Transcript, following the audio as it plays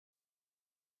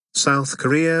South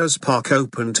Korea's Park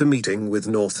open to meeting with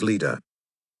North leader.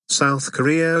 South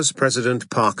Korea's President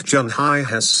Park Geun-hye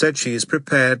has said she is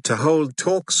prepared to hold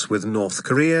talks with North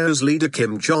Korea's leader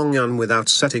Kim Jong-un without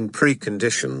setting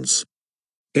preconditions.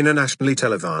 In a nationally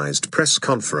televised press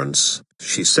conference,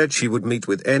 she said she would meet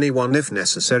with anyone if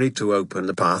necessary to open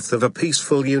the path of a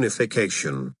peaceful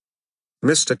unification.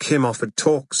 Mr. Kim offered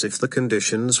talks if the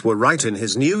conditions were right in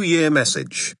his New Year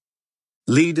message.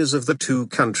 Leaders of the two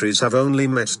countries have only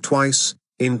met twice,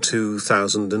 in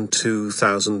 2000 and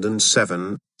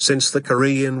 2007, since the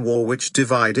Korean War which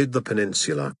divided the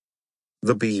peninsula.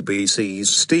 The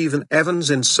BBC's Stephen Evans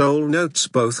in Seoul notes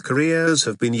both Koreas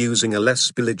have been using a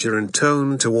less belligerent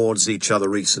tone towards each other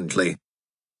recently.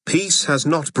 Peace has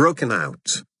not broken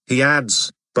out, he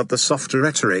adds, but the softer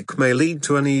rhetoric may lead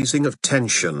to an easing of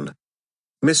tension.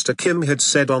 Mr. Kim had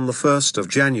said on the 1st of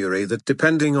January that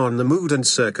depending on the mood and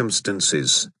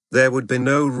circumstances, there would be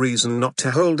no reason not to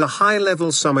hold a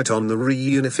high-level summit on the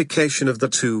reunification of the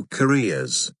two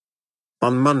Koreas.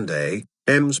 On Monday,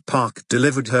 Ms. Park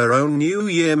delivered her own New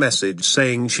Year message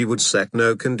saying she would set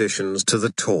no conditions to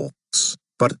the talks,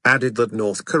 but added that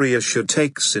North Korea should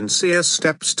take sincere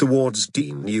steps towards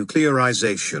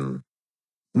denuclearization.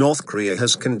 North Korea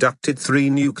has conducted 3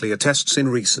 nuclear tests in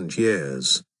recent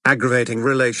years, aggravating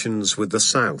relations with the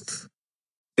South.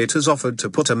 It has offered to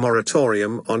put a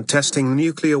moratorium on testing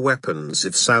nuclear weapons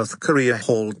if South Korea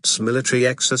halts military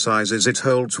exercises it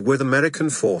holds with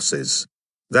American forces.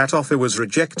 That offer was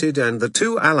rejected and the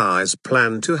two allies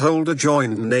plan to hold a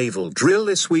joint naval drill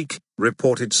this week,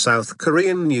 reported South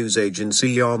Korean news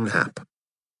agency Yonhap.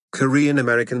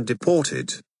 Korean-American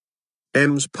deported.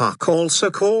 Ms. Park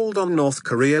also called on North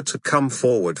Korea to come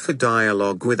forward for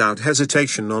dialogue without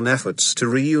hesitation on efforts to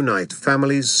reunite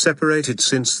families separated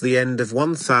since the end of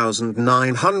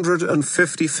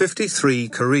 1953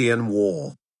 Korean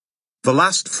War. The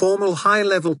last formal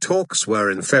high-level talks were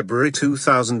in February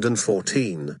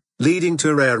 2014, leading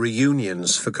to rare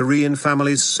reunions for Korean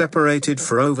families separated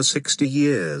for over 60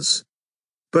 years.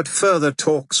 But further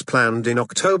talks planned in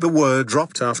October were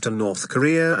dropped after North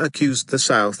Korea accused the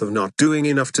South of not doing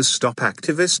enough to stop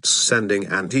activists sending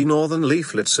anti-Northern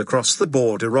leaflets across the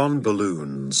border on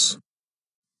balloons.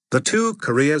 The two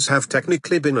Koreas have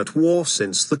technically been at war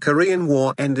since the Korean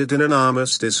War ended in an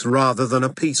armistice rather than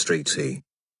a peace treaty.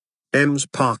 Ms.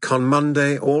 Park on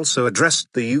Monday also addressed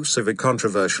the use of a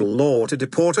controversial law to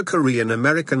deport a Korean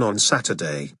American on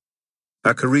Saturday.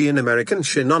 A Korean American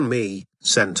Geun-hye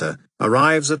center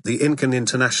arrives at the Incheon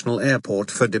International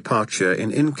Airport for departure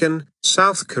in Incheon,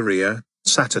 South Korea,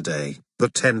 Saturday, the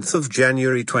 10th of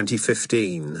January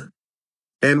 2015.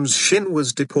 Ms. Shin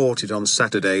was deported on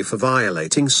Saturday for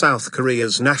violating South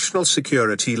Korea's national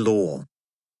security law.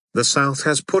 The South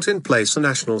has put in place a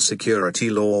national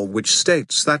security law which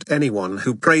states that anyone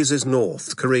who praises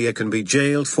North Korea can be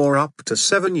jailed for up to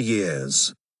 7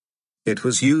 years. It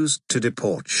was used to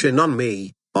deport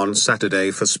Geun-hye on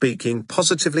Saturday for speaking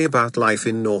positively about life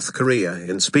in North Korea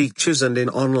in speeches and in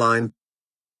online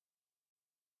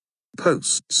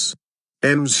posts.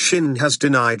 Ms. Shin has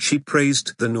denied she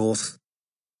praised the North.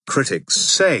 Critics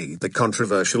say the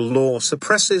controversial law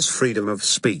suppresses freedom of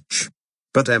speech.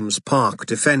 But Ms. Park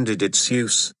defended its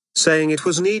use, saying it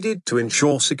was needed to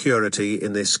ensure security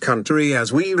in this country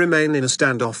as we remain in a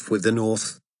standoff with the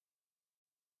North.